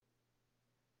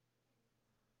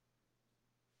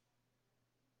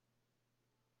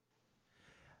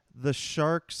the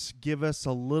Sharks give us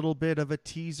a little bit of a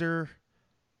teaser,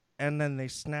 and then they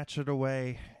snatch it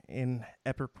away in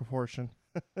epic proportion.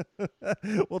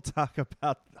 We'll talk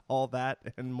about all that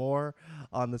and more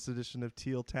on this edition of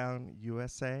Teal Town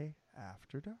USA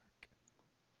After Dark.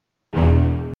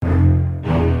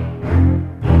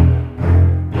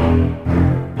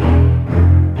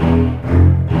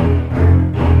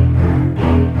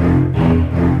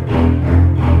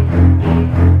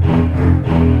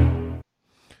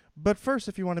 But first,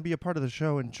 if you want to be a part of the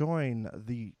show and join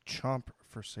the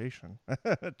Chomp-versation,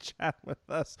 chat with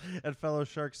us and fellow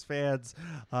Sharks fans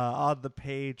on the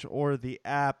page or the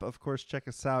app. Of course, check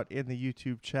us out in the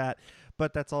YouTube chat,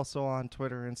 but that's also on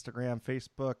Twitter, Instagram,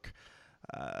 Facebook,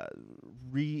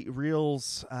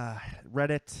 Reels,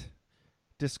 Reddit,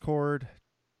 Discord,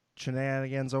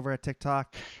 shenanigans over at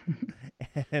TikTok,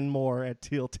 and more at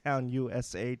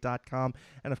tealtownusa.com.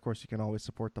 And, of course, you can always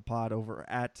support the pod over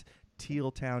at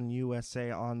Teal Town USA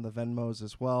on the Venmos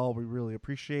as well. We really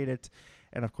appreciate it.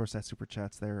 And, of course, that super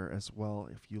chat's there as well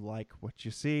if you like what you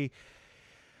see.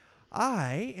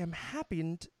 I am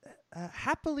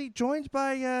happily joined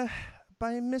by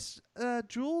Miss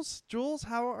Jules. Jules,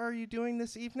 how are you doing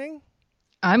this evening?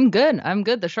 I'm good.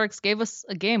 The Sharks gave us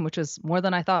a game, which is more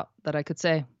than I thought that I could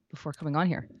say before coming on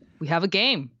here. We have a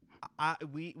game.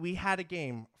 We had a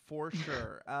game for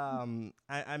sure.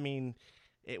 I mean,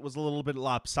 it was a little bit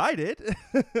lopsided.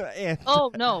 And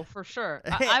oh, no, for sure.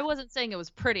 I wasn't saying it was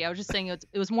pretty. I was just saying it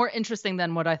was more interesting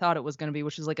than what I thought it was going to be,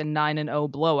 which is like a 9-0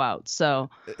 blowout.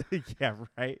 So yeah,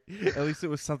 right. At least it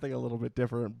was something a little bit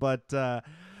different. But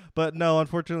no,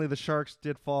 unfortunately, the Sharks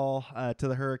did fall to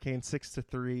the Hurricanes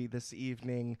 6-3 this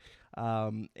evening.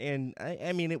 And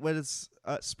I mean, it was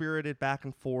spirited back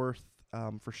and forth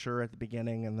for sure at the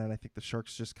beginning. And then I think the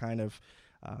Sharks just kind of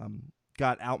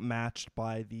got outmatched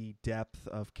by the depth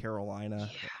of Carolina.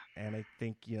 Yeah. And I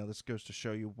think, this goes to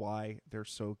show you why they're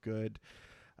so good.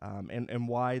 And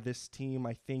why this team,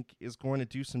 I think, is going to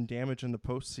do some damage in the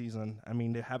postseason. I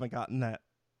mean, they haven't gotten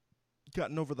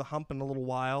over the hump in a little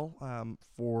while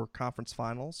for conference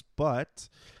finals, but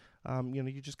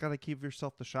you just got to give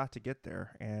yourself the shot to get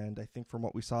there. And I think from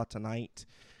what we saw tonight,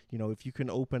 if you can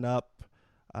open up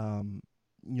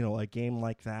a game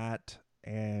like that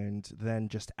and then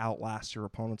just outlast your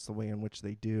opponents the way in which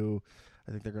they do,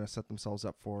 I think they're going to set themselves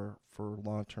up for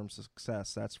long-term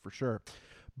success. That's for sure.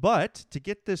 But to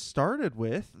get this started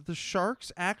with, the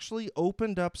Sharks actually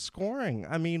opened up scoring.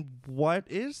 I mean, what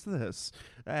is this?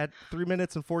 At 3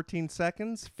 minutes and 14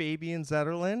 seconds, Fabian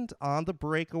Zetterlund on the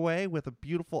breakaway with a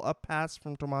beautiful up pass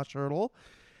from Tomas Hertl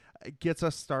gets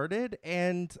us started.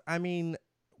 And, I mean,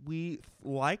 we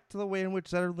liked the way in which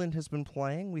Zetterlund has been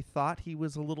playing. We thought he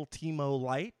was a little Timo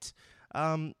light.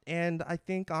 And I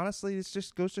think, honestly, this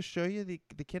just goes to show you the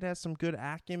kid has some good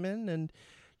acumen and,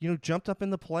 jumped up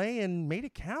in the play and made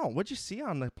it count. What'd you see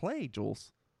on the play,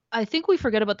 Jules? I think we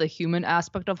forget about the human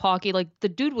aspect of hockey. Like, the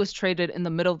dude was traded in the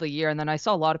middle of the year, and then I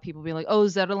saw a lot of people being like, oh,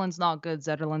 Zetterlund's not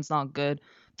good.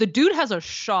 The dude has a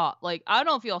shot. Like, I don't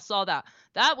know if y'all saw that.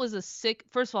 That was a sick,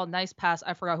 first of all, nice pass.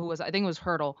 I forgot who it was. I think it was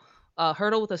Hertl.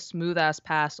 Hertl with a smooth-ass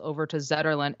pass over to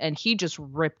Zetterlund, and he just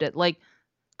ripped it. Like,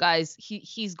 guys,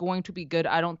 he's going to be good.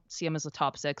 I don't see him as a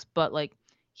top six, but, like,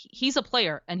 he's a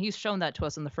player, and he's shown that to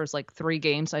us in the first, 3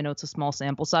 games. I know it's a small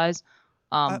sample size,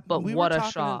 but what a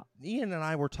shot. Ian and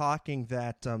I were talking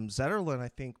that Zetterlund, I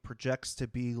think, projects to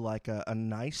be like a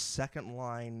nice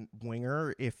second-line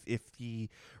winger if he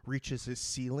reaches his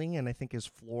ceiling, and I think his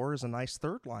floor is a nice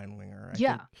third-line winger.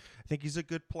 I think he's a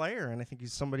good player, and I think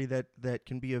he's somebody that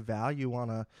can be of value on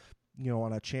a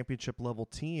championship level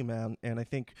team. And I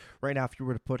think right now, if you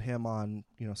were to put him on,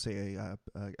 say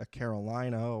a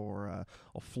Carolina or a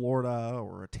Florida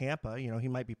or a Tampa, he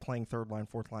might be playing third line,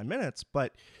 fourth line minutes.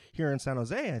 But here in San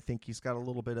Jose, I think he's got a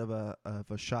little bit of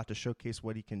a shot to showcase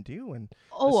what he can do. And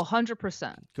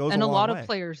 100%. And a lot of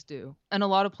players do.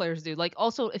 Like,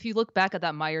 also, if you look back at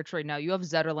that Meyer trade now, you have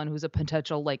Zetterlund, who's a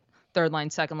potential third line,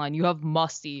 second line. You have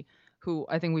Musty, who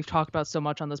I think we've talked about so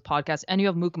much on this podcast, and you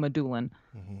have Mukka Madulin.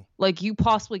 Mm-hmm. Like, you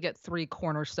possibly get 3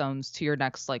 cornerstones to your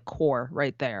next core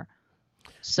right there.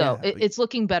 So it's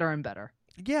looking better and better.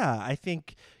 Yeah, I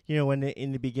think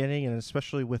in the beginning, and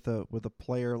especially with a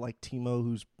player like Timo,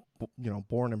 who's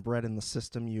born and bred in the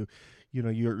system,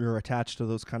 you're attached to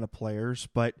those kind of players.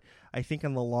 But I think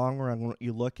in the long run, what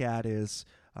you look at is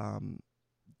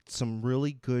some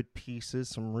really good pieces,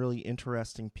 some really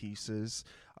interesting pieces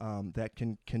that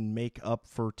can make up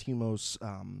for Timo's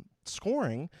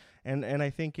scoring, and I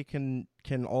think it can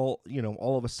all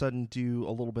of a sudden do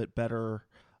a little bit better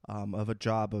of a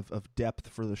job of depth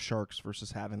for the Sharks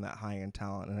versus having that high end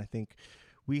talent. And I think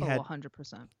we Oh, had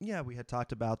 100%. we had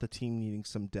talked about the team needing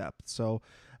some depth. So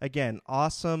again,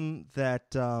 awesome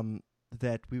that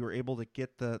that we were able to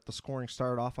get the scoring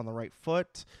started off on the right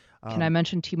foot. Can I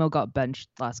mention Timo got benched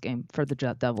last game for the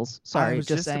Jet Devils? I Sorry, was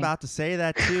just just saying. about to say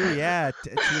that too. Yeah,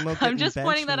 Timo I'm getting just benched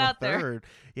pointing in that the out there. third.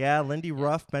 Yeah, Lindy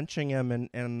Ruff benching him,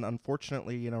 and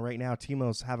unfortunately, right now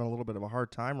Timo's having a little bit of a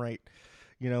hard time, right?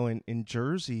 In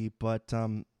Jersey, but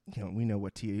we know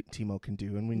what Timo can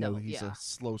do, and we know he's a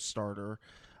slow starter,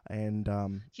 and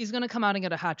he's gonna come out and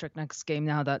get a hat trick next game.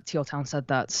 Now that Teal Town said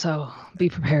that, so be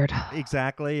prepared.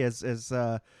 Exactly, as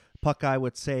Puckeye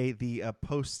would say, the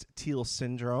post Teal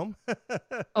syndrome.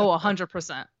 Oh,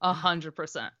 100%,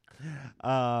 100%.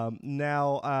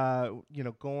 Now,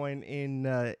 going in,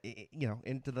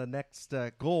 into the next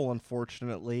goal,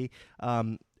 unfortunately,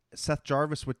 Seth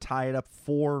Jarvis would tie it up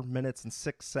 4 minutes and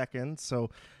 6 seconds.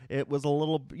 So it was a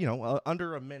little,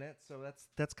 under a minute. So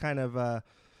that's kind of a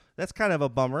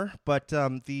bummer. But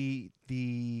the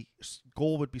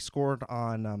goal would be scored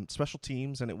on special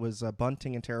teams, and it was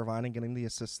Bunting and Teravainen getting the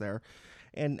assists there.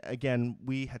 And again,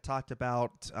 we had talked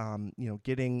about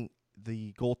getting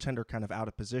the goaltender kind of out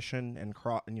of position and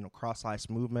cross ice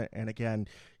movement. And again,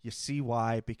 you see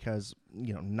why, because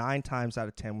 9 times out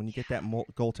of 10 when you get that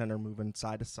goaltender moving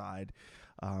side to side,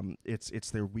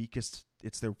 it's their weakest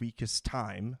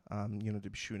time to be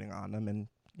shooting on them. And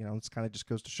it's kind of just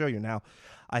goes to show you. Now,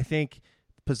 I think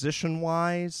position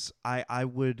wise, I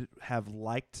would have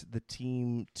liked the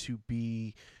team to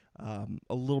be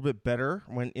a little bit better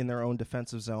when in their own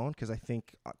defensive zone, because I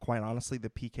think, quite honestly, the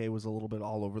PK was a little bit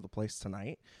all over the place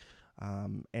tonight.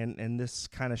 And this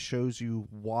kind of shows you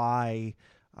why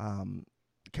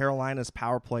Carolina's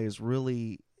power play is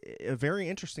really a very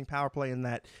interesting power play, in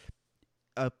that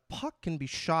a puck can be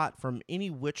shot from any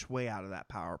which way out of that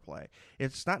power play.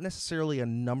 It's not necessarily a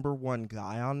number one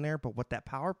guy on there, but what that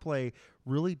power play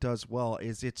really does well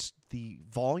is it's the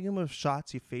volume of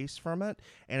shots you face from it,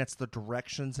 and it's the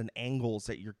directions and angles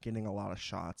that you're getting a lot of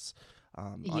shots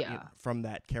from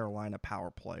that Carolina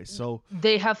power play. So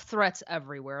they have threats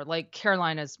everywhere. Like,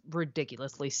 Carolina's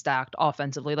ridiculously stacked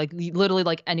offensively. Like, literally,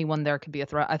 like, anyone there could be a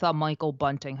threat. I thought Michael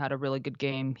Bunting had a really good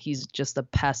game. He's just a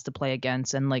pest to play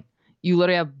against, and like, you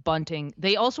literally have Bunting.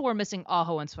 They also were missing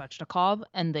Aho and Svechnikov,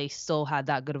 and they still had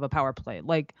that good of a power play.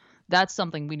 Like, that's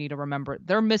something we need to remember.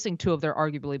 They're missing 2 of their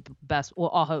arguably best. Well,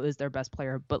 Aho is their best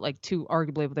player, but like 2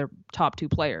 arguably of their top 2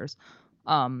 players.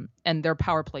 And their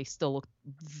power play still looked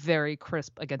very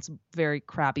crisp against very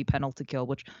crappy penalty kill,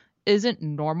 which isn't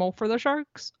normal for the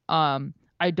Sharks.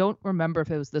 I don't remember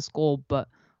if it was this goal, but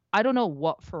I don't know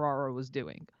what Ferraro was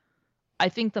doing. I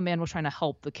think the man was trying to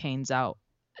help the Canes out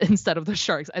instead of the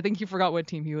Sharks. I think he forgot what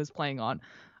team he was playing on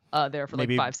there for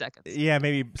maybe, like 5 seconds. Yeah,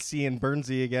 maybe seeing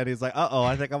Bernsey again, he's like, uh-oh,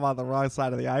 I think I'm on the wrong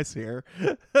side of the ice here.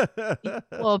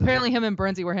 Well, apparently him and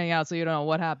Bernsey were hanging out, so you don't know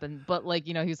what happened. But, like,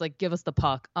 he was like, give us the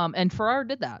puck. And Ferraro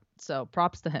did that. So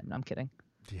props to him. No, I'm kidding.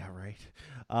 Yeah, right.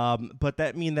 But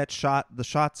the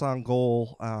shots on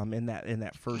goal in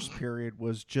that first period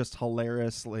was just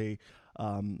hilariously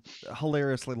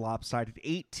lopsided,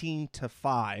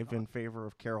 18-5 in favor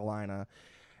of Carolina.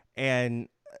 And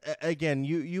again,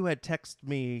 you had texted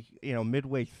me,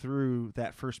 midway through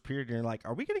that first period, and you're like,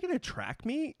 "Are we going to get a track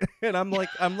meet?" And I'm like,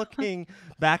 I'm looking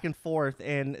back and forth,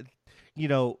 and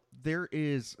there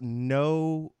is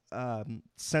no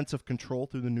sense of control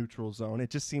through the neutral zone. It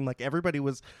just seemed like everybody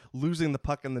was losing the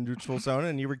puck in the neutral zone,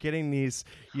 and you were getting these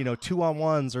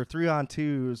 2-on-1s or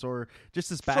 3-on-2s or just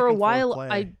this back for a and while forth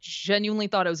play. I genuinely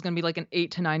thought it was going to be like an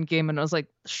 8-9 game, and I was like,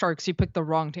 Sharks, you picked the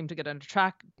wrong team to get in a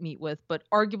track meet with. But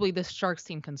arguably this Sharks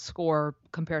team can score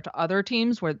compared to other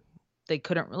teams where they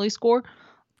couldn't really score.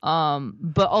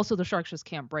 But also the Sharks just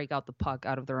can't break out the puck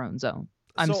out of their own zone.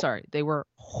 I'm sorry. They were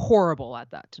horrible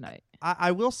at that tonight.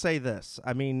 I will say this.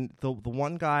 I mean, the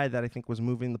one guy that I think was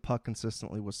moving the puck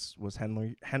consistently was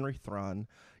Henry Thrun.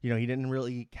 He didn't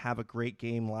really have a great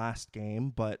game last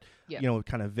game, but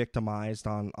kind of victimized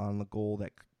on the goal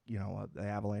that the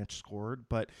Avalanche scored.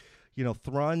 But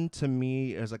Thrun, to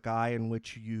me, is a guy in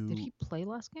which Did he play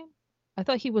last game? I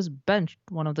thought he was benched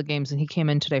one of the games, and he came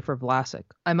in today for Vlasic.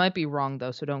 I might be wrong,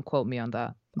 though, so don't quote me on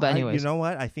that. But anyways. You know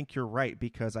what? I think you're right,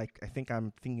 because I think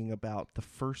I'm thinking about the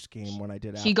first game when I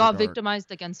did After He got Dark.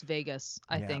 victimized against Vegas.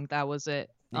 I think that was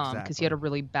it. Because Exactly. he had a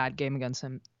really bad game against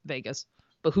Vegas.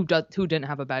 But who didn't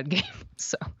have a bad game?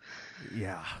 So.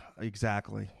 Yeah,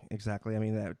 exactly. I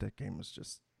mean, that game was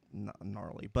just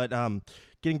gnarly. But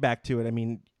getting back to it, I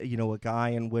mean, a guy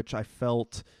in which I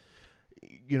felt,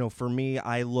 for me,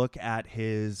 I look at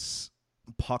his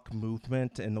puck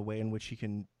movement and the way in which he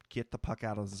can get the puck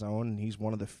out of the zone, and he's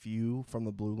one of the few from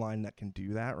the blue line that can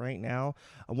do that right now.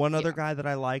 One other Yeah. guy that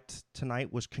I liked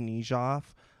tonight was Knizhov.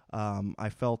 I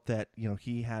felt that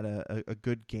he had a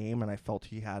good game, and I felt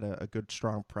he had a good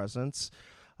strong presence.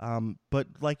 But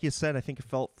like you said, I think it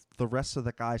felt the rest of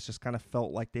the guys just kind of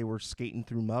felt like they were skating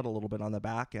through mud a little bit on the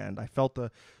back end. I felt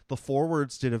the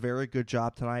forwards did a very good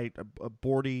job tonight.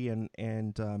 Bordy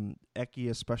and Eki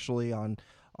especially on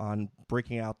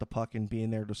breaking out the puck and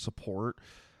being there to support.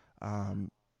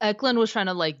 Eklund was trying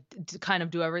to kind of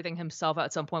do everything himself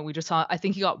at some point. We just saw, I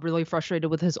think he got really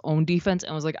frustrated with his own defense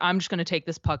and was like, I'm just going to take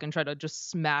this puck and try to just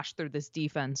smash through this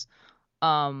defense.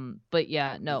 But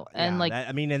yeah, no. And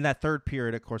in that third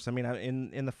period, of course,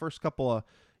 in the first couple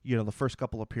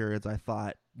of periods, I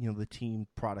thought, the team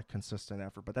brought a consistent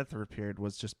effort, but that third period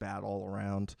was just bad all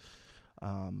around.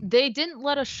 They didn't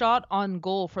let a shot on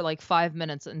goal for 5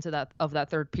 minutes into that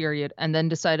third period, and then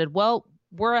decided, well,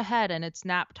 we're ahead and it's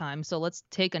nap time, so let's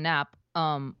take a nap.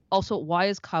 Also, why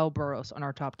is Kyle Burroughs on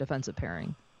our top defensive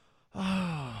pairing?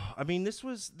 This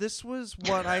was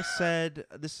what I said.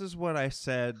 This is what I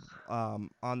said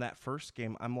on that first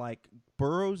game. I'm like,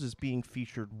 Burroughs is being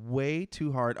featured way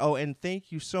too hard. Oh, and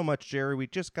thank you so much, Jerry. We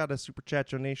just got a super chat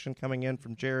donation coming in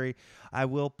from Jerry. I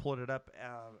will pull it up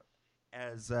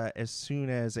as soon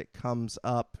as it comes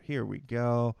up. Here we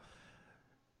go.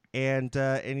 And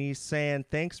he's saying,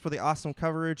 thanks for the awesome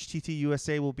coverage. TT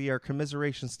USA will be our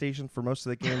commiseration station for most of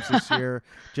the games this year.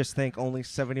 Just think, only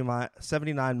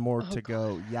 79 more to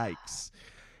go. Yikes.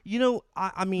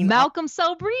 Malcolm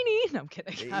Celebrini. No, I'm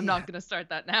kidding. I'm not going to start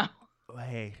that now.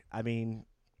 Hey, I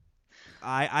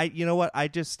you know what?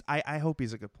 I hope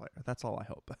he's a good player. That's all I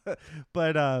hope.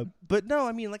 but no,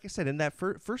 like I said, in that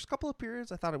first couple of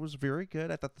periods, I thought it was very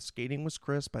good. I thought the skating was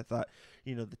crisp. I thought,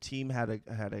 the team had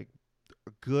a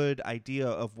good idea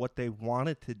of what they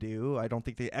wanted to do. I don't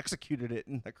think they executed it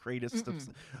in the greatest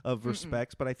of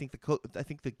respects, but I think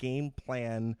the game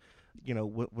plan,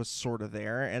 was sort of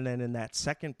there. And then in that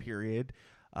second period,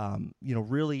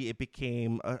 really it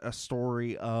became a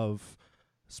story of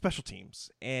special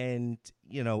teams. And,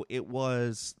 it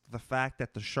was the fact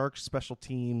that the Sharks special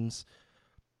teams,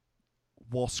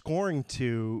 while scoring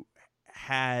two,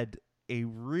 had a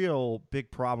real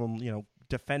big problem,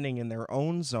 defending in their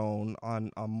own zone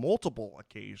on multiple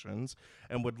occasions,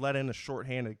 and would let in a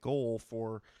shorthanded goal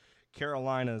for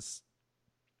Carolina's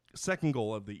second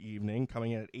goal of the evening,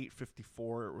 coming in at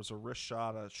 8:54. It was a wrist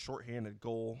shot, a shorthanded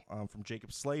goal from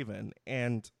Jacob Slavin.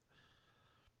 And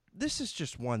this is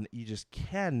just one that you just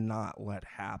cannot let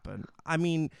happen.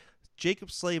 Jacob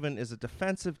Slavin is a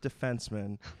defensive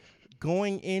defenseman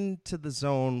going into the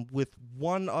zone with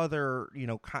one other,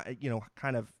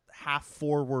 kind of half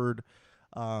forward,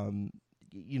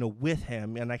 with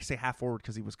him. And I say half forward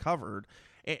because he was covered.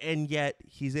 And yet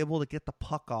he's able to get the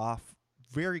puck off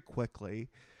very quickly.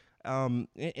 And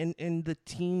the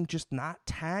team just not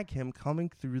tag him coming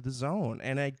through the zone.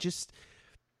 And I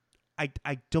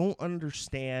don't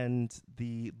understand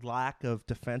the lack of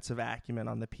defensive acumen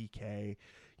on the PK.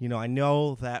 I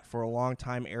know that for a long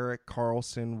time, Erik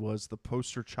Karlsson was the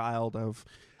poster child of,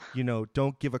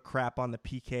 don't give a crap on the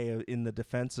PK in the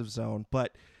defensive zone.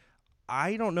 But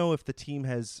I don't know if the team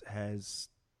has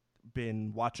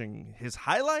been watching his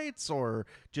highlights or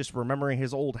just remembering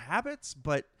his old habits.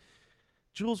 But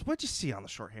Jules, what'd you see on the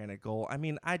shorthanded goal?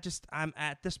 I'm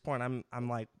at this point, I'm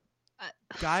like,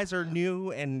 guys are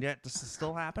new and yet this is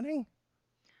still happening.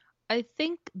 I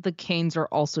think the Canes are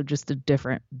also just a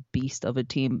different beast of a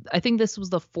team. I think this was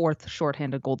the fourth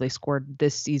shorthanded goal they scored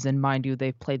this season. Mind you,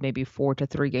 they've played maybe 4 to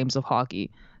 3 games of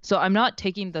hockey. So I'm not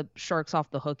taking the Sharks off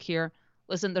the hook here.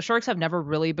 Listen, the Sharks have never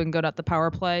really been good at the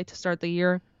power play to start the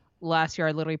year. Last year,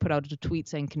 I literally put out a tweet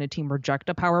saying, can a team reject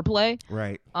a power play?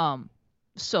 Right.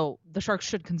 So the Sharks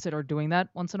should consider doing that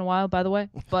once in a while, by the way.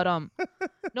 But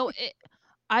no,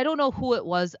 I don't know who it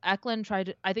was. Eklund tried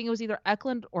to, I think it was either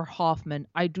Eklund or Hoffman.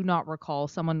 I do not recall.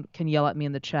 Someone can yell at me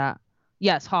in the chat.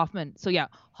 Yes, Hoffman. So yeah,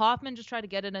 Hoffman just tried to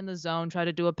get it in the zone, try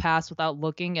to do a pass without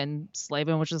looking, and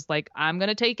Slavin was just like, I'm going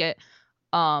to take it.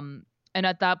 And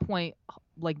at that point,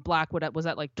 Blackwood was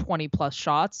at 20 plus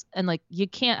shots, and you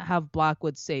can't have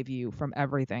Blackwood save you from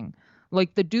everything.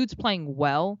 The dude's playing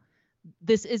well.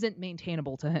 This isn't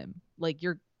maintainable to him.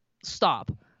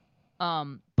 Stop.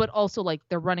 But also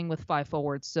they're running with 5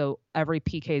 forwards, so every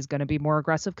PK is going to be more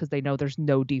aggressive because they know there's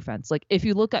no defense. If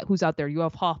you look at who's out there, you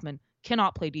have Hoffman,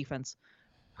 cannot play defense.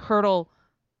 Hurdle,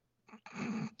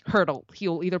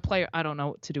 he'll either play, I don't know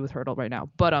what to do with Hurdle right now,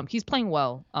 but he's playing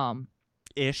well.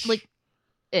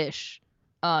 Ish.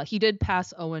 He did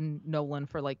pass Owen Nolan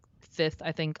for 5th,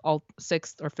 I think, all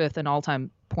 6th or 5th in all-time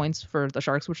points for the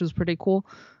Sharks, which was pretty cool.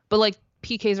 But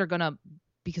PKs are gonna,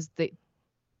 because they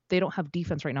don't have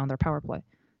defense right now in their power play.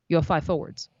 You have 5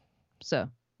 forwards. So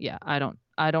yeah, I don't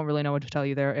really know what to tell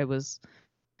you there.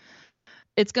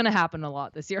 It's gonna happen a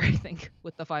lot this year, I think,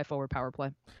 with the 5 forward power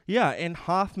play. Yeah, and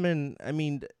Hoffman, I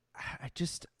mean, I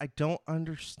don't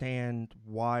understand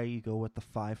why you go with the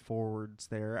 5 forwards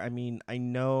there. I mean, I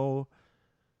know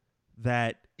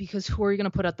that Because who are you gonna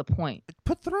put at the point?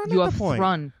 put Thrun You at have the point.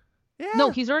 Thrun. Yeah.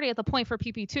 No, he's already at the point for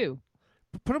PP2.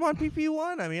 Put him on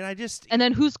PP1. I mean, And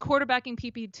then who's quarterbacking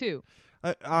PP2?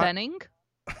 Benning?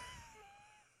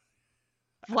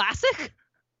 Vlasic?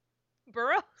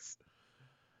 Burrows?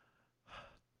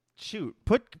 Shoot,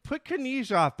 put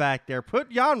Knizhov back there. Put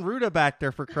Jan Ruda back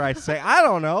there, for Christ's sake. I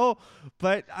don't know,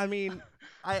 but I mean,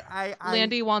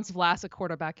 Landy wants Vlasic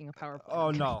quarterbacking a power play.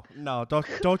 Oh no!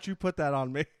 Don't you put that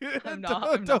on me? I'm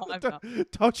not.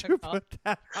 Don't you put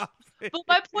that on me? But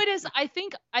my point is, I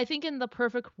think in the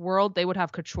perfect world they would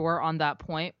have Couture on that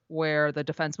point where the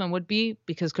defenseman would be,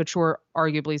 because Couture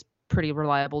arguably is pretty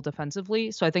reliable defensively.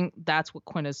 So I think that's what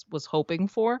Quinn was hoping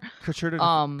for. Couture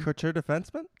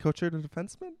defenseman.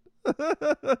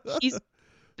 He's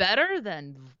better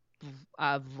than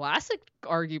Vlasic,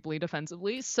 arguably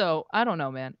defensively. So I don't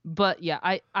know, man. But yeah,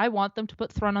 I want them to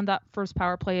put Thrun on that first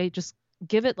power play. Just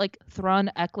give it like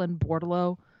Thrun, Eklund,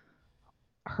 Bordeleau,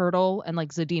 Hurdle, and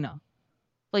like Zadina.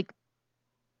 Like,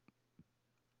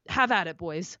 have at it,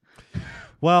 boys.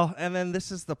 Well, and then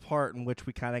this is the part in which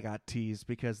we kind of got teased,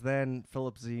 because then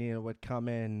Philip Zadina would come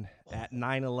in at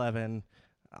 9-11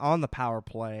 on the power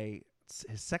play.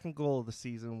 His second goal of the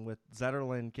season, with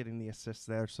Zetterlund getting the assist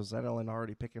there. So Zetterlund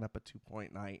already picking up a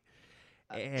 2-point night.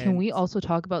 Can we also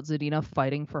talk about Zadina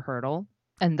fighting for Hurdle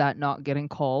and that not getting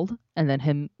called, and then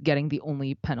him getting the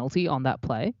only penalty on that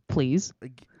play, please?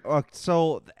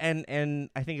 So, and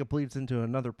I think it bleeds into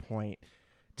another point.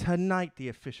 Tonight, the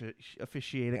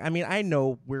officiating. I mean, I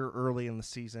know we're early in the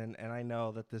season, and I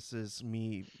know that this is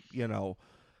me,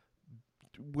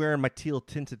 wearing my teal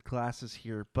tinted glasses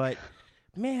here, but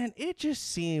man, it just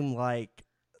seemed like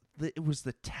it was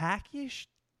the tackiest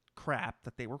crap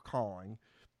that they were calling,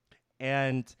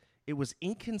 and it was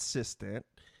inconsistent,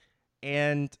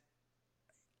 and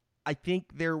I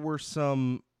think there were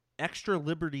some extra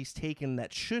liberties taken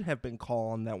that should have been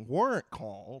called and that weren't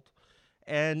called,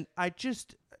 and I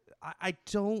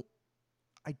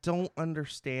don't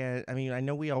understand. I mean, I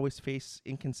know we always face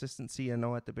inconsistency, I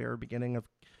know, at the very beginning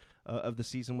of the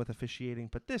season with officiating,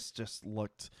 but this just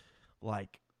looked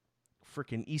like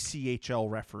freaking ECHL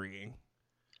refereeing.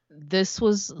 This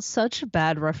was such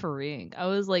bad refereeing. I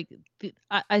was like,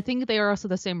 I think they are also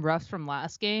the same refs from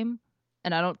last game,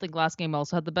 and I don't think last game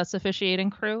also had the best officiating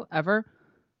crew ever.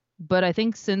 But I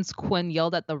think since Quinn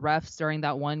yelled at the refs during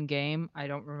that one game, I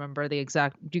don't remember the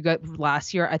exact. You got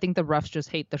last year. I think the refs just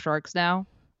hate the Sharks now,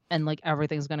 and like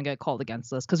everything's gonna get called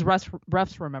against us because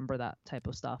refs remember that type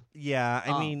of stuff. Yeah,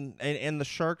 I mean, and the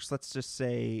Sharks, let's just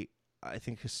say, I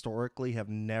think historically have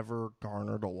never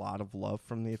garnered a lot of love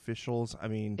from the officials. I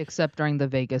mean, except during the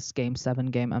Vegas Game 7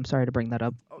 game. I'm sorry to bring that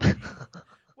up. Okay.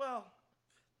 Well,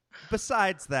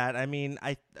 besides that, I mean,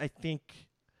 I think,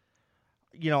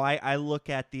 I look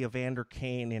at the Evander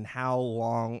Kane and how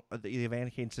long the Evander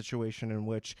Kane situation in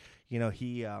which,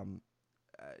 he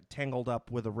tangled up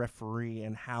with a referee,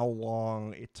 and how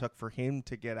long it took for him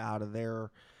to get out of their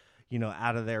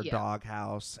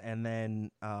doghouse. And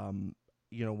then,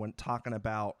 when talking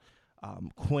about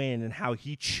Quinn and how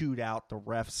he chewed out the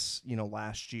refs,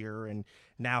 last year, and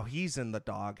now he's in the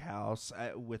doghouse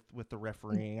with the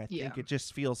refereeing. I think it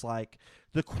just feels like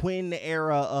the Quinn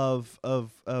era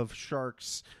of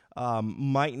Sharks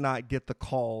might not get the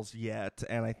calls yet,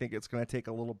 and I think it's going to take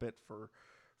a little bit for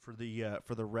the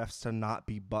refs to not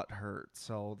be butthurt.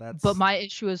 So that's. But my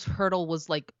issue is Hurdle was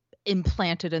like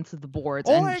implanted into the boards,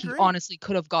 I and agree. He honestly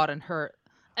could have gotten hurt.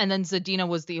 And then Zadina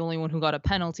was the only one who got a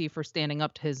penalty for standing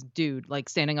up to his dude, like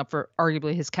standing up for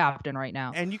arguably his captain right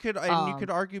now. And you could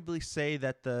arguably say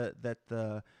that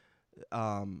the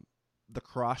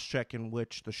cross check in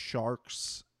which the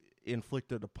Sharks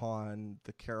inflicted upon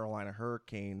the Carolina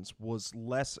Hurricanes was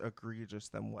less egregious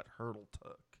than what Hurdle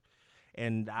took.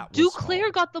 And that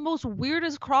Duclair got the most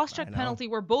weirdest cross-check penalty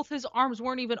where both his arms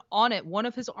weren't even on it. One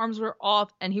of his arms were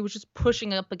off, and he was just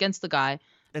pushing up against the guy.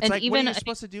 It's like, what are you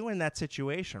supposed to do in that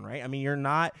situation, right? I mean, you're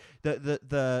not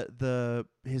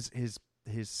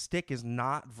his stick is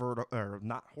not vertical or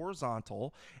not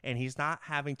horizontal, and he's not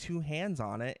having two hands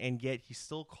on it, and yet he's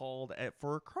still called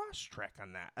for a cross check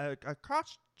on that, a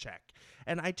cross check.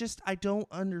 And I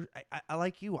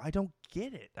like you, I don't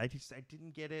get it. I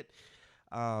didn't get it.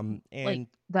 And like,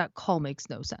 that call makes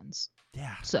no sense.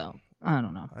 Yeah. So I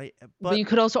don't know. I But but you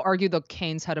could also argue the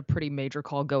Canes had a pretty major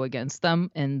call go against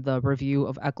them in the review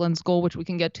of Eklund's goal, which we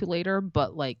can get to later.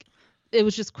 But like, it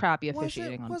was just crappy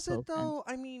officiating on was it both ends. though?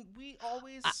 I mean, we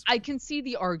always. I can see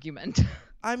the argument.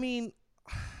 I mean,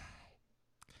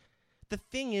 the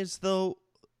thing is though,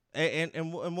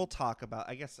 and we'll talk about.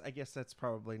 I guess that's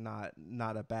probably not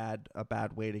a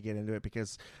bad way to get into it,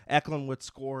 because Eklund would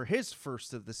score his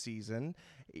first of the season,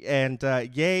 and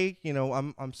yay,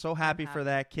 I'm so happy for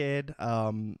that kid.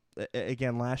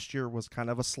 Again, last year was kind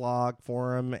of a slog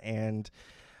for him, and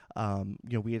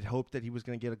we had hoped that he was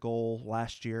going to get a goal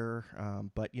last year,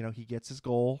 but he gets his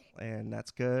goal, and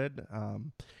that's good.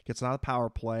 Gets another power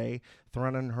play.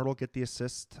 Thrun and Hurdle get the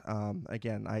assist.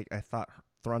 Again, I thought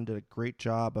Thrun did a great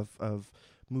job of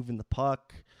moving the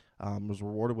puck. Was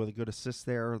rewarded with a good assist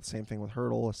there. The same thing with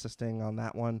Hurdle assisting on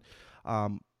that one.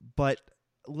 But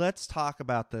let's talk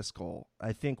about this goal.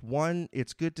 I think, one,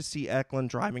 it's good to see Eklund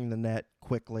driving the net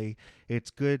quickly.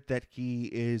 It's good that he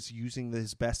is using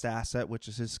his best asset, which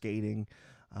is his skating,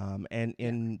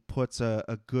 and puts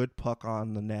a good puck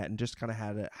on the net, and just kind of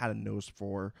had a nose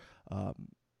for.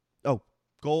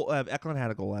 Goal. Eklund had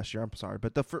a goal last year. I'm sorry,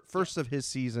 but the first of his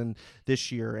season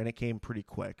this year, and it came pretty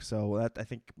quick. So that, I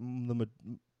think,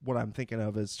 what I'm thinking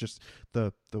of is just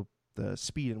the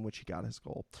speed in which he got his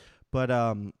goal. But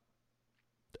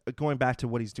going back to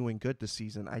what he's doing good this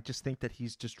season, I just think that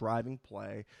he's just driving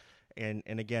play, and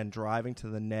again, driving to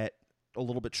the net a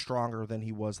little bit stronger than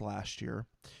he was last year,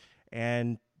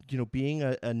 and being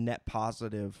a net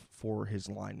positive for his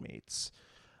line mates.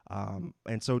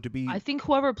 And so to be, I think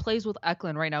whoever plays with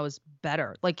Eklund right now is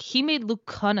better. Like, he made Luke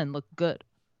Cunnan look good.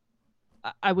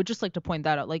 I would just like to point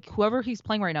that out. Like, whoever he's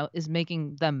playing right now is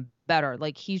making them better.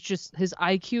 Like, his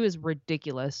IQ is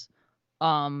ridiculous.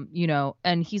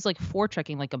 And he's like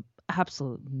forechecking like a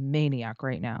absolute maniac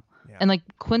right now. yeah, And like,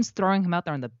 Quinn's throwing him out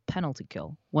there on the penalty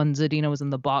kill. When Zadina was in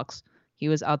the box, he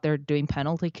was out there doing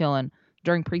penalty kill. And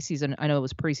during preseason, I know it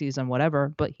was preseason,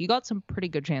 whatever, but he got some pretty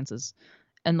good chances.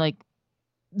 And like,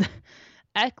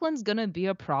 Eklund's gonna be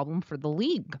a problem for the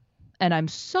league, and I'm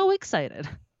so excited.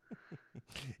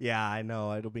 yeah, I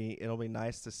know it'll be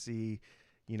nice to see,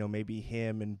 maybe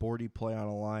him and Bordy play on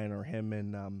a line, or him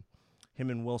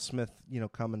and Will Smith,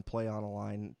 come and play on a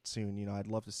line soon. I'd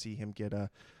love to see him get a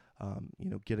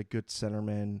good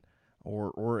centerman,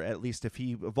 or at least if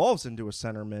he evolves into a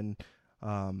centerman,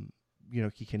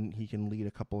 he can lead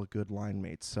a couple of good line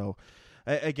mates. So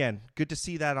again, good to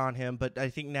see that on him. But I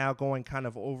think now, going kind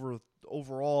of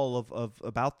overall of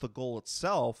about the goal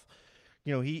itself,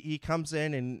 he comes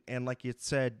in and like you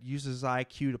said, uses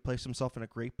IQ to place himself in a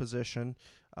great position.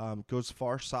 Goes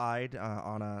far side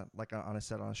on a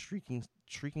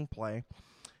streaking play,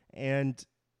 and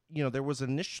there was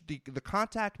the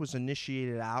contact was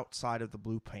initiated outside of the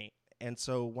blue paint. And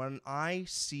so when I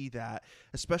see that,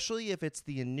 especially if it's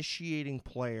the initiating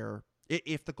player,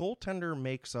 if the goaltender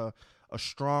makes a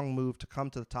strong move to come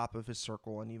to the top of his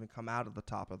circle, and even come out of the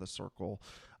top of the circle,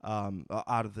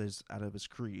 out of his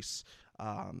crease,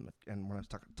 and when I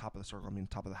talk top of the circle, I mean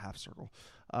top of the half circle.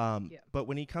 But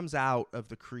when he comes out of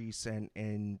the crease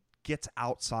and gets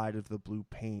outside of the blue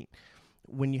paint,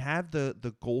 when you have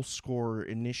the goal scorer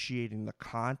initiating the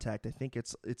contact, I think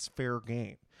it's fair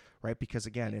game, right? Because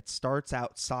again, it starts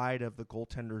outside of the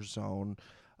goaltender's zone.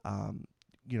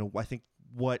 I think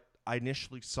what I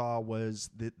initially saw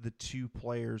was the two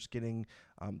players getting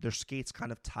their skates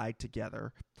kind of tied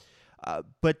together.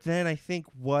 But then I think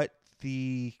what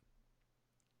the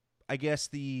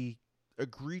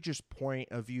egregious point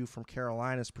of view from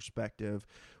Carolina's perspective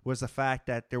was the fact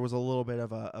that there was a little bit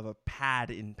of a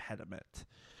pad impediment.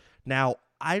 Now,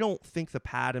 I don't think the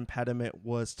pad impediment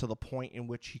was to the point in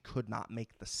which he could not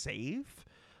make the save.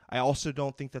 I also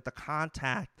don't think that the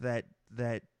contact that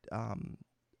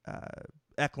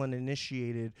Eklund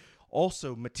initiated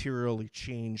also materially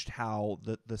changed how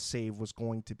the save was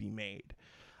going to be made.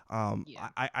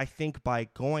 I think by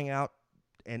going out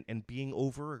and being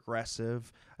over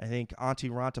aggressive, I think Antti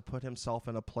Ranta put himself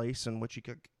in a place in which he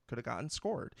could have gotten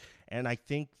scored. And I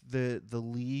think the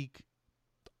league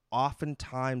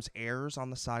oftentimes errs on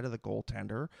the side of the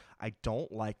goaltender. I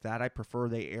don't like that. I prefer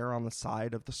they err on the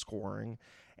side of the scoring.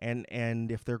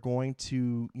 And if they're going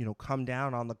to, come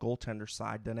down on the goaltender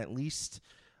side, then at least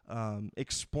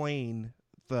explain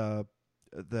the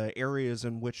areas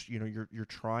in which you're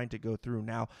trying to go through.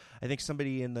 Now, I think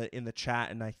somebody in the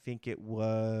chat, and I think it was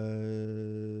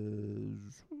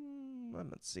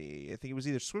let's see, I think it was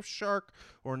either Swift Shark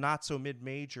or Not So Mid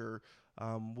Major,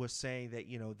 was saying that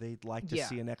they'd like to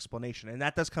see an explanation, and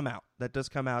that does come out. That does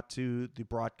come out to the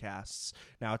broadcasts.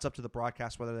 Now it's up to the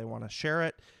broadcast whether they want to share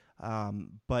it.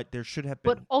 But there should have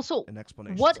But been also, an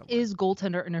explanation what somewhere. is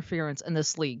goaltender interference in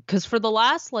this league? Because for the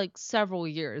last like several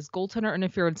years, goaltender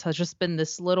interference has just been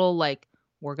this little like,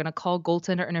 we're gonna call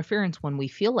goaltender interference when we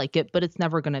feel like it, but it's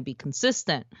never gonna be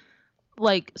consistent.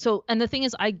 Like, so, and the thing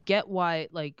is, I get why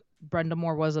like Brenda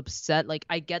Moore was upset. Like,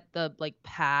 I get the like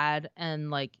pad and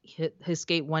like his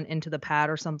skate went into the pad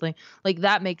or something. Like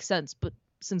that makes sense. But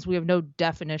since we have no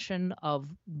definition of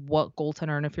what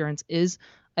goaltender interference is,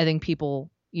 I think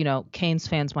people, Canes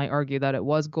fans might argue that it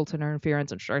was goaltender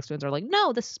interference, and Sharks fans are like,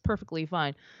 no, this is perfectly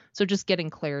fine. So just getting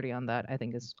clarity on that, I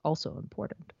think, is also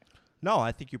important. No,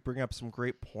 I think you bring up some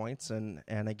great points, and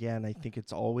again, I think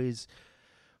it's always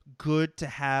good to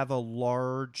have a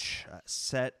large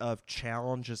set of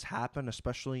challenges happen,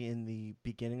 especially in the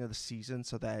beginning of the season,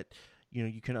 so that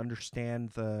you can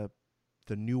understand the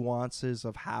nuances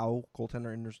of how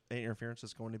goaltender interference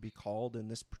is going to be called in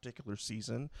this particular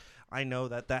season. I know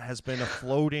that has been a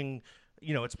floating,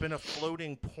 it's been a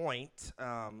floating point,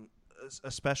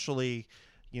 especially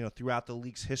throughout the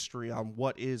league's history on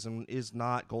what is and is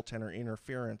not goaltender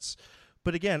interference.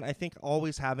 But again, I think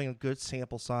always having a good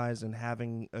sample size and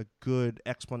having a good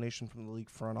explanation from the league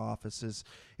front office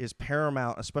is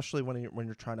paramount, especially when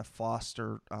you're trying to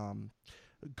foster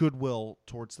goodwill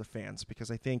towards the fans.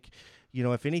 Because I think,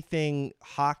 if anything,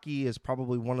 hockey is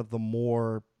probably one of the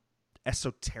more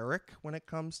esoteric when it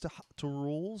comes to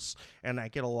rules, and I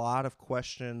get a lot of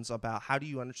questions about how do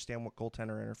you understand what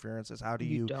goaltender interference is? How do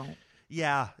You you? don't.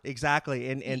 Yeah, exactly.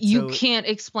 And You so can't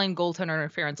explain goaltender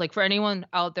interference. Like for anyone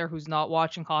out there who's not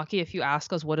watching hockey, if you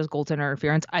ask us what is goaltender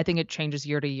interference, I think it changes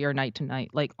year to year, night to night.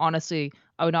 Like honestly,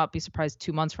 I would not be surprised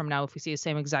 2 months from now if we see the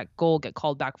same exact goal get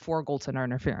called back for goaltender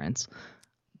interference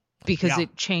because yeah,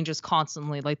 it changes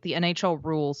constantly. Like the NHL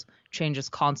rules changes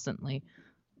constantly.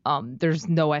 There's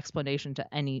no explanation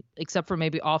to any except for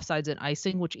maybe offsides and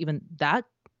icing, which even that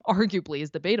arguably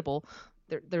is debatable.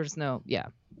 There's no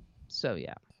So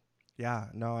yeah. yeah,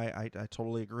 no, I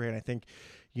totally agree, and I think,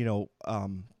 the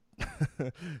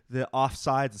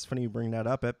offsides. It's funny you bring that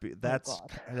up. Oh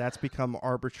God. That's become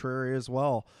arbitrary as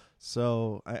well.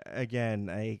 So uh,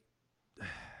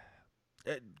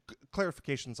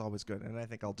 clarification is always good, and I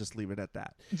think I'll just leave it at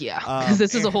that. Yeah, because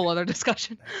this is a Aaron, whole other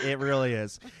discussion. it really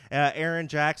is. Aaron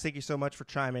Jacks, thank you so much for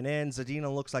chiming in.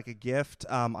 Zadina looks like a gift.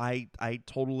 I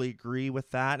totally agree with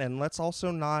that, and let's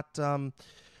also not.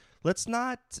 Let's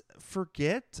not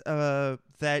forget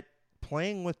that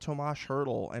playing with Tomas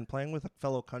Hertl and playing with a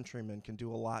fellow countryman can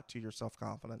do a lot to your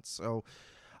self-confidence. So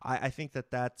I think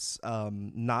that's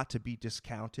not to be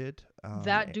discounted.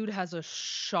 That dude has a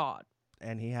shot.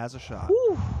 And he has a shot.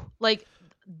 Whew. Like,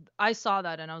 I saw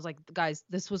that and I was like, guys,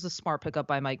 this was a smart pickup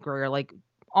by Mike Greer. Like,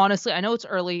 honestly, I know it's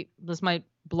early. This might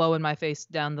blow in my face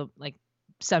down the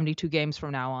 72 games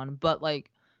from now on, but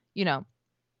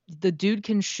the dude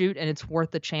can shoot and it's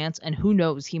worth the chance. And who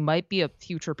knows, he might be a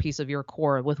future piece of your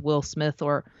core with Will Smith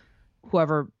or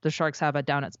whoever the Sharks have at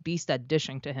down at Beastad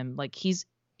dishing to him. Like he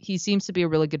seems to be a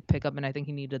really good pickup, and I think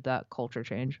he needed that culture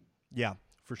change. Yeah,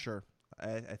 for sure.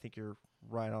 I think you're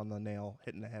right on the nail,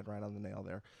 hitting the head right on the nail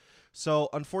there. So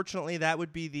unfortunately, that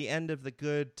would be the end of the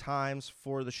good times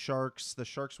for the Sharks. The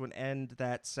Sharks would end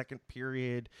that second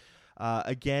period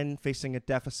again facing a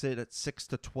deficit at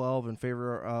 6-12 in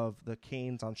favor of the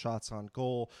Canes on shots on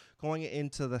goal. Going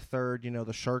into the third,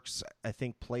 the Sharks, I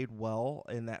think, played well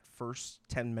in that first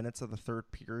 10 minutes of the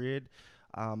third period.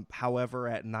 However,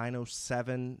 at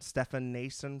 9:07, Stefan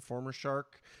Nason, former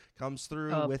Shark, comes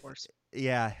through Of course.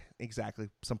 Yeah, exactly.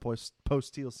 Some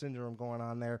post-Teal syndrome going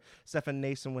on there. Stefan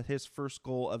Nason with his first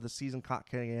goal of the season caught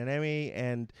Kaniemi,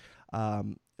 and what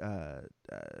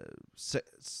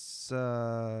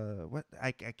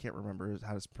I can't remember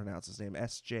how to pronounce his name.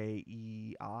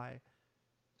 Sjei.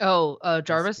 Oh,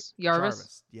 Jarvis?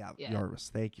 Jarvis. Yeah.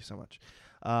 Jarvis. Thank you so much.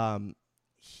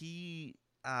 He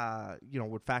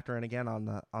would factor in again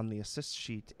on the assist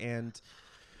sheet, and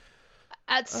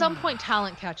at some point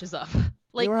talent catches up.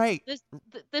 Like you're right.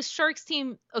 This Sharks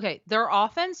team, okay, their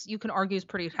offense you can argue is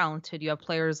pretty talented. You have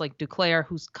players like Duclair,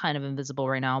 who's kind of invisible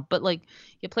right now, but like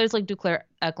you have players like Duclair,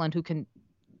 Eklund, who can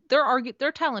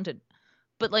they're talented.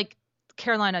 But like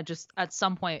Carolina, just at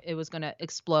some point it was gonna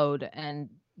explode, and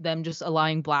them just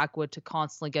allowing Blackwood to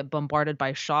constantly get bombarded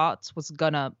by shots was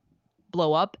gonna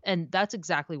blow up, and that's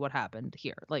exactly what happened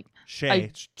here. Like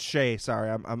Shea, sorry,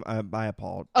 I'm my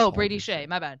apologies. Oh, Brady Shea,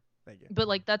 my bad. Thank you. But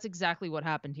like that's exactly what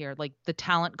happened here. Like the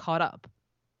talent caught up.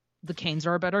 The Canes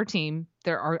are a better team.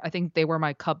 I think they were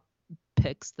my cup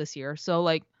picks this year. So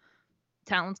like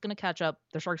talent's gonna catch up.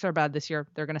 The Sharks are bad this year.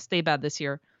 They're gonna stay bad this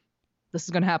year. This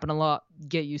is gonna happen a lot.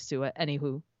 Get used to it.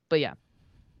 Anywho, but yeah.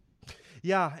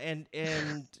 Yeah, and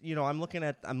I was looking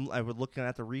at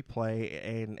the replay,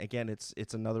 and again,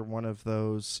 it's another one of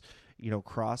those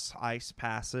cross ice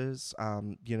passes,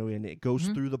 and it goes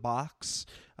Mhm. through the box,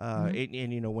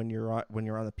 Mhm. and when you're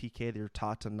on the PK, they're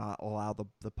taught to not allow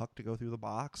the puck to go through the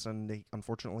box, and they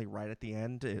unfortunately right at the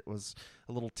end it was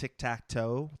a little tic tac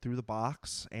toe through the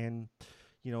box, and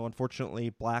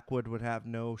unfortunately Blackwood would have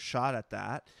no shot at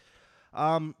that.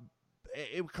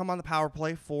 It would come on the power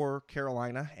play for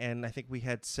Carolina, and I think we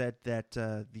had said that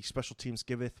the special teams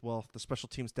giveth. Well, the special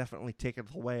teams definitely take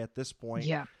it away at this point,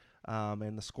 Yeah.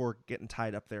 and the score getting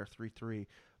tied up there 3-3.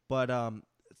 But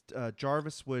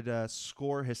Jarvis would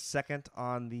score his second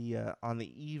on the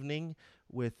evening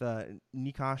with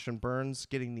Nikosh and Burns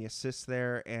getting the assist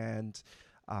there, and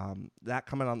that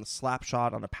coming on the slap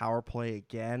shot on a power play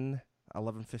again.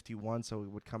 11:51, so it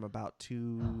would come about 2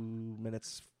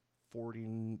 minutes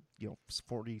 40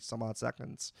 some odd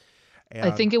seconds. I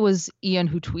And think it was Ian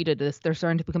who tweeted this. They're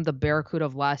starting to become the Barracuda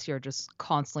of last year, just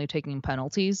constantly taking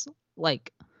penalties.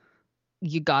 Like,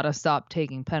 you gotta stop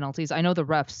taking penalties. I know the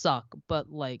refs suck,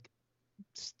 but like,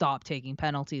 stop taking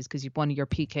penalties because one of your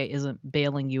PK isn't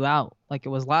bailing you out like it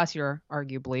was last year,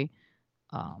 arguably.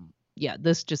 Yeah,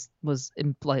 this just was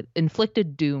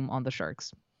inflicted doom on the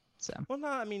Sharks. So well,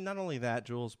 not only that,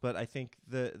 Jules, but I think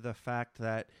the fact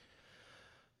that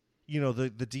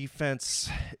the defense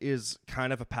is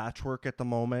kind of a patchwork at the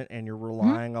moment, and you're mhm.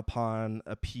 relying upon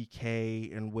a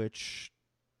PK in which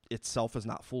itself is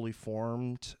not fully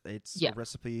formed. It's a Yeah,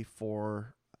 recipe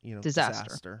for disaster.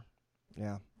 disaster.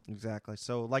 Yeah, exactly.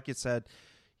 So, like you said,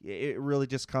 it really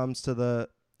just comes to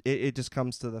it just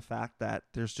comes to the fact that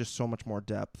there's just so much more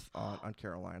depth on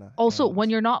Carolina. Also, And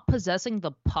when you're not possessing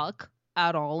the puck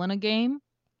at all in a game,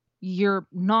 you're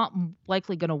not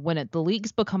likely going to win it. The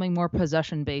league's becoming more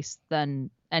possession based than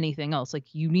anything else.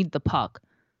 Like, you need the puck.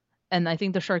 And I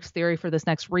think the Sharks' theory for this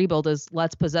next rebuild is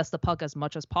let's possess the puck as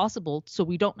much as possible so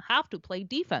we don't have to play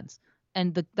defense.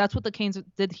 And that's what the Canes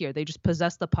did here. They just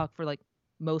possessed the puck for like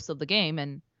most of the game.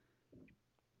 And,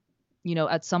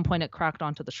 at some point it cracked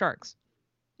onto the Sharks,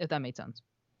 if that made sense.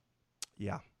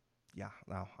 yeah, yeah,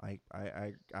 no,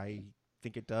 I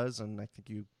think it does, and I think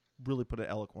you really put it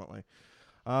eloquently.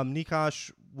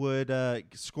 Nikosh would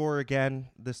score again,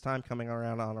 this time coming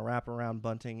around on a wraparound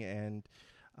bunting, and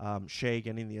Shea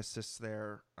getting the assists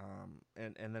there.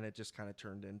 And then it just kind of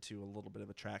turned into a little bit of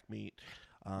a track meet.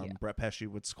 Yeah. Brett Pesce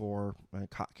would score,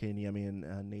 Kanyemi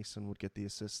and Nason would get the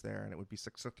assists there, and it would be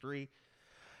 6-3.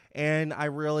 And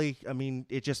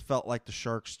it just felt like the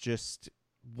Sharks just,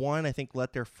 I think,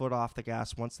 let their foot off the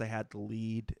gas once they had the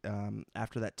lead.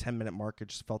 After that 10-minute mark, it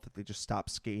just felt that they just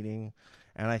stopped skating.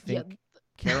 And I Yeah. think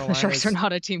The Sharks are Carolina's,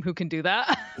 not a team who can do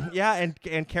that. yeah,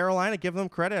 and Carolina, give them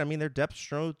credit. I mean, their depth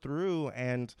strode through,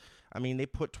 and I mean, they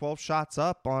put 12 shots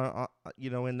up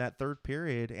in that third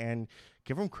period, and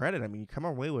give them credit. I mean, you come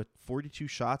away with 42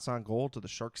 shots on goal to the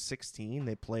Sharks 16.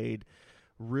 They played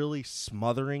really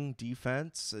smothering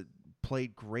defense,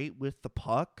 played great with the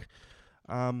puck.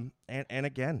 And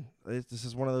again, this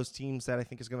is one of those teams that I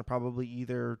think is going to probably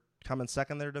either come in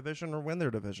second their division or win their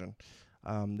division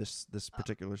this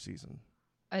particular season.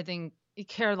 I think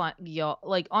Carolina,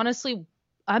 honestly,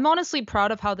 I'm honestly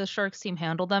proud of how the Sharks team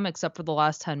handled them, except for the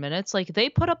last 10 minutes. Like, they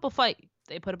put up a fight.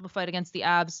 They put up a fight against the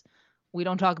Avs. We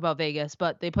don't talk about Vegas,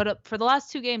 but they put up, for the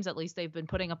last two games at least, they've been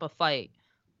putting up a fight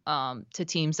to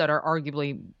teams that are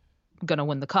arguably going to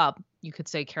win the cup. You could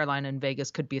say Carolina and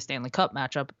Vegas could be a Stanley Cup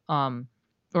matchup.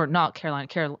 Or not Carolina,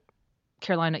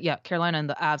 Carolina, yeah, Carolina and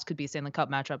the Avs could be a Stanley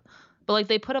Cup matchup. But like,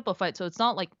 they put up a fight, so it's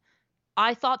not like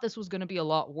I thought this was going to be a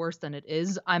lot worse than it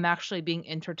is. I'm actually being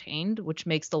entertained, which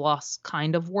makes the loss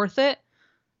kind of worth it.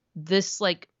 This,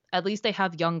 like, at least they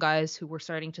have young guys who we're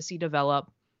starting to see develop.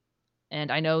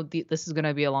 And I know this is going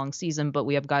to be a long season, but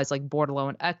we have guys like Bordelot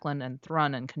and Eklund and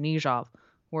Thrun and Knyzhov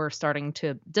who are starting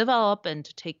to develop and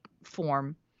to take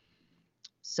form.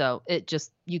 So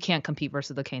you can't compete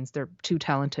versus the Canes. They're too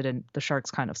talented, and the Sharks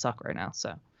kind of suck right now.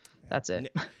 So that's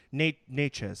it.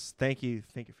 Natchez, thank you,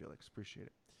 Felix, appreciate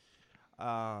it.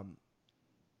 I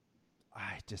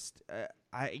just,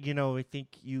 I think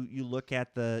you look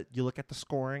at the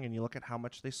scoring, and you look at how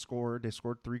much they scored. They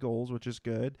scored 3 goals, which is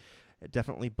good.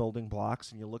 Definitely building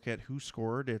blocks. And you look at who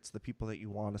scored. It's the people that you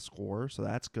want to score, so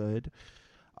that's good.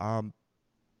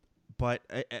 But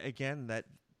again, that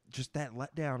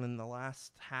letdown in the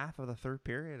last half of the third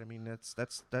period. I mean,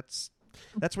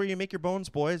 that's where you make your bones,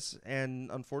 boys.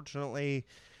 And unfortunately,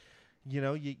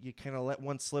 you kind of let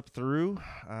one slip through,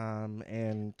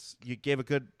 and you gave a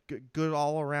good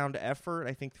all-around effort,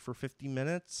 I think, for 50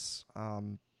 minutes.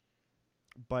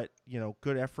 But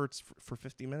good efforts for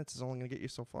 50 minutes is only going to get you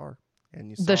so far. And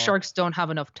you The saw, Sharks don't have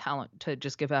enough talent to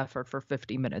just give effort for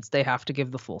 50 minutes. They have to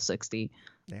give the full 60.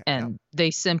 yeah, And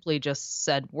they simply just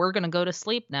said, we're going to go to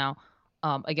sleep now,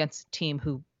 against a team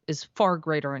who is far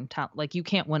greater in talent. Like, you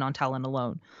can't win on talent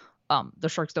alone. The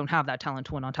Sharks don't have that talent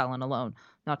to win on talent alone.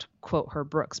 Not to quote Herb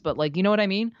Brooks, but, like, you know what I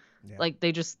mean? yeah. Like,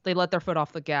 they let their foot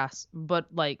off the gas. But,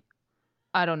 like,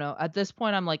 I don't know. At this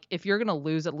point, I'm like, if you're going to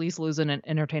lose, at least lose in an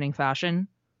entertaining fashion.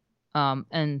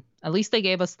 And at least they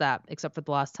gave us that, except for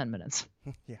the last 10 minutes.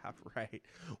 Yeah, right.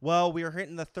 Well, we are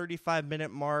hitting the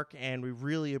 35-minute mark, and we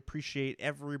really appreciate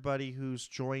everybody who's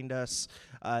joined us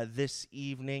this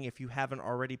evening. If you haven't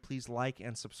already, please like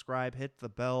and subscribe. Hit the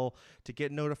bell to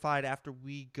get notified after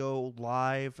we go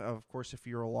live. Of course, if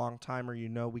you're a long timer, you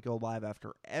know we go live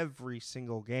after every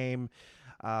single game.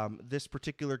 This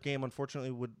particular game,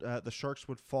 unfortunately, the Sharks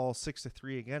would fall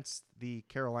 6-3 against the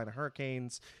Carolina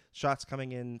Hurricanes. Shots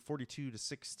coming in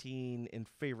 42-16 in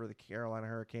favor of the Carolina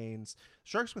Hurricanes.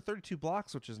 Sharks with 32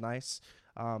 blocks, which is nice.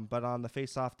 But on the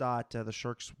face-off dot, the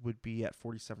Sharks would be at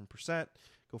 47%.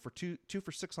 Go for two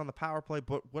for 6 on the power play,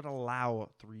 but would allow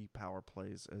 3 power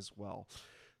plays as well.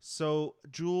 So,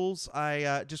 Jules,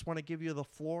 I just want to give you the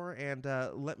floor and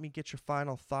let me get your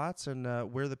final thoughts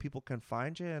and where the people can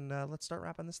find you, and let's start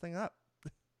wrapping this thing up.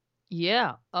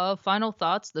 Yeah. Final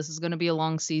thoughts. This is going to be a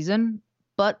long season,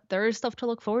 but there is stuff to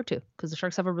look forward to because the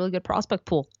Sharks have a really good prospect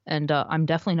pool. And I'm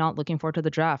definitely not looking forward to the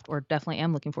draft, or definitely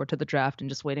am looking forward to the draft and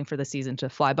just waiting for the season to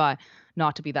fly by.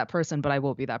 Not to be that person, but I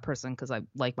will be that person because I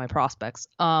like my prospects.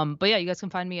 But yeah, you guys can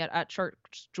find me at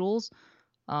Sharks Jules.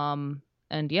 And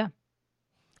yeah.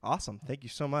 Awesome. Thank you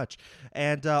so much.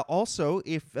 And also,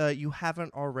 if you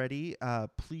haven't already,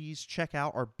 please check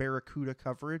out our Barracuda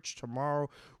coverage. Tomorrow,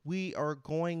 we are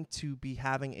going to be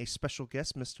having a special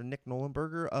guest, Mr. Nick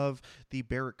Nolenberger of the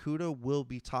Barracuda. We'll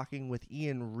be talking with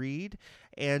Ian Reed,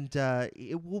 and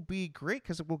it will be great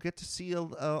because we'll get to see a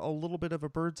little bit of a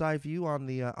bird's eye view on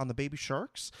the baby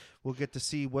Sharks. We'll get to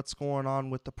see what's going on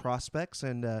with the prospects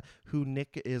and who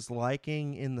Nick is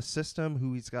liking in the system,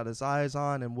 who he's got his eyes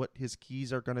on, and what his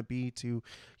keys are going to be to,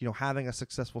 having a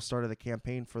successful start of the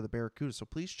campaign for the Barracuda. So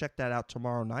please check that out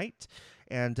tomorrow night.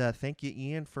 And thank you,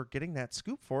 Ian, for getting that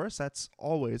scoop for us. That's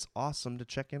always awesome to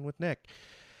check in with Nick.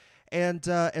 And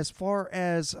as far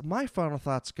as my final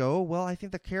thoughts go, well, I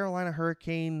think the Carolina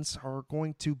Hurricanes are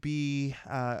going to be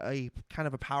a kind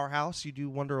of a powerhouse. You do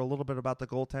wonder a little bit about the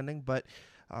goaltending, but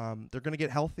they're going to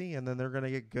get healthy, and then they're going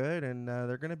to get good, and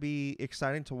they're going to be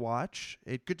exciting to watch.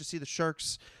 It's good to see the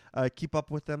Sharks keep up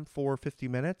with them for 50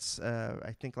 minutes.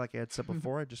 I think, like I had said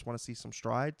before, I just want to see some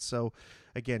strides. So,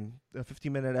 again, a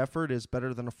 50-minute effort is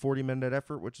better than a 40-minute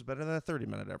effort, which is better than a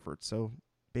 30-minute effort. So,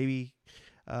 baby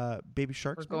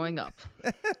Sharks. We're going up.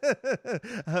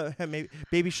 Maybe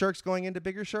baby Sharks going into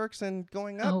bigger Sharks and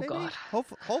going up. Oh, maybe? God.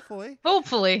 Hopefully.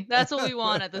 Hopefully. That's what we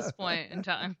want at this point in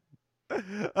time.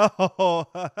 Oh,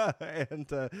 and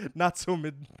not so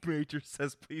mid-major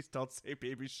says, please don't say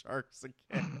baby sharks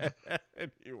again.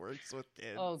 And he works with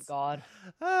kids. Oh, God.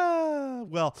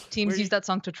 Well, Teams use that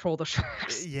song to troll the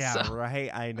Sharks. Yeah, so.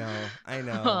 Right. I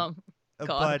know.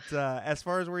 God. But as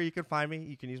far as where you can find me,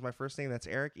 you can use my first name. That's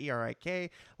Eric, E-R-I-K.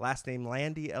 Last name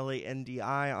Landy,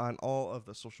 L-A-N-D-I, on all of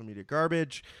the social media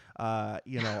garbage.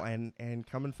 And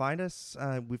come and find us.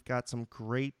 We've got some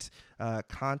great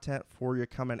content for you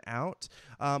coming out.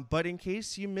 But in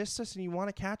case you missed us and you want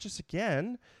to catch us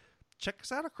again, check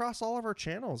us out across all of our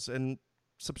channels and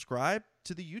subscribe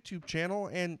to the YouTube channel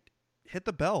and hit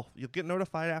the bell. You'll get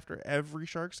notified after every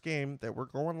Sharks game that we're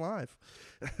going live.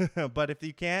 But if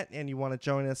you can't and you want to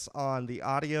join us on the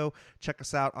audio, check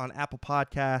us out on Apple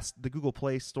Podcasts, the Google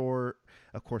Play Store,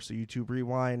 of course, the YouTube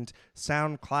Rewind,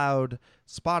 SoundCloud,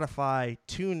 Spotify,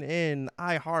 TuneIn,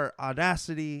 iHeart,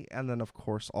 Audacity, and then, of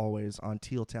course, always on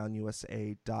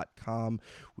tealtownusa.com.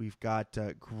 We've got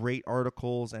great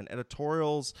articles and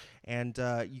editorials, and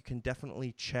you can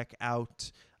definitely check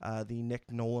out the Nick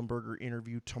Nolenberger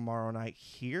interview tomorrow night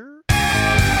here.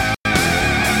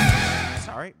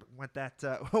 Sorry, went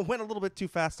a little bit too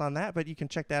fast on that, but you can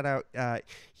check that out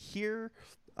here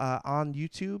on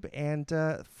YouTube. And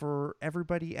for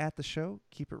everybody at the show,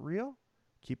 keep it real,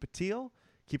 keep it teal,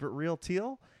 keep it real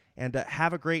teal, and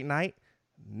have a great night.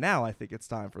 Now I think it's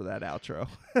time for that outro.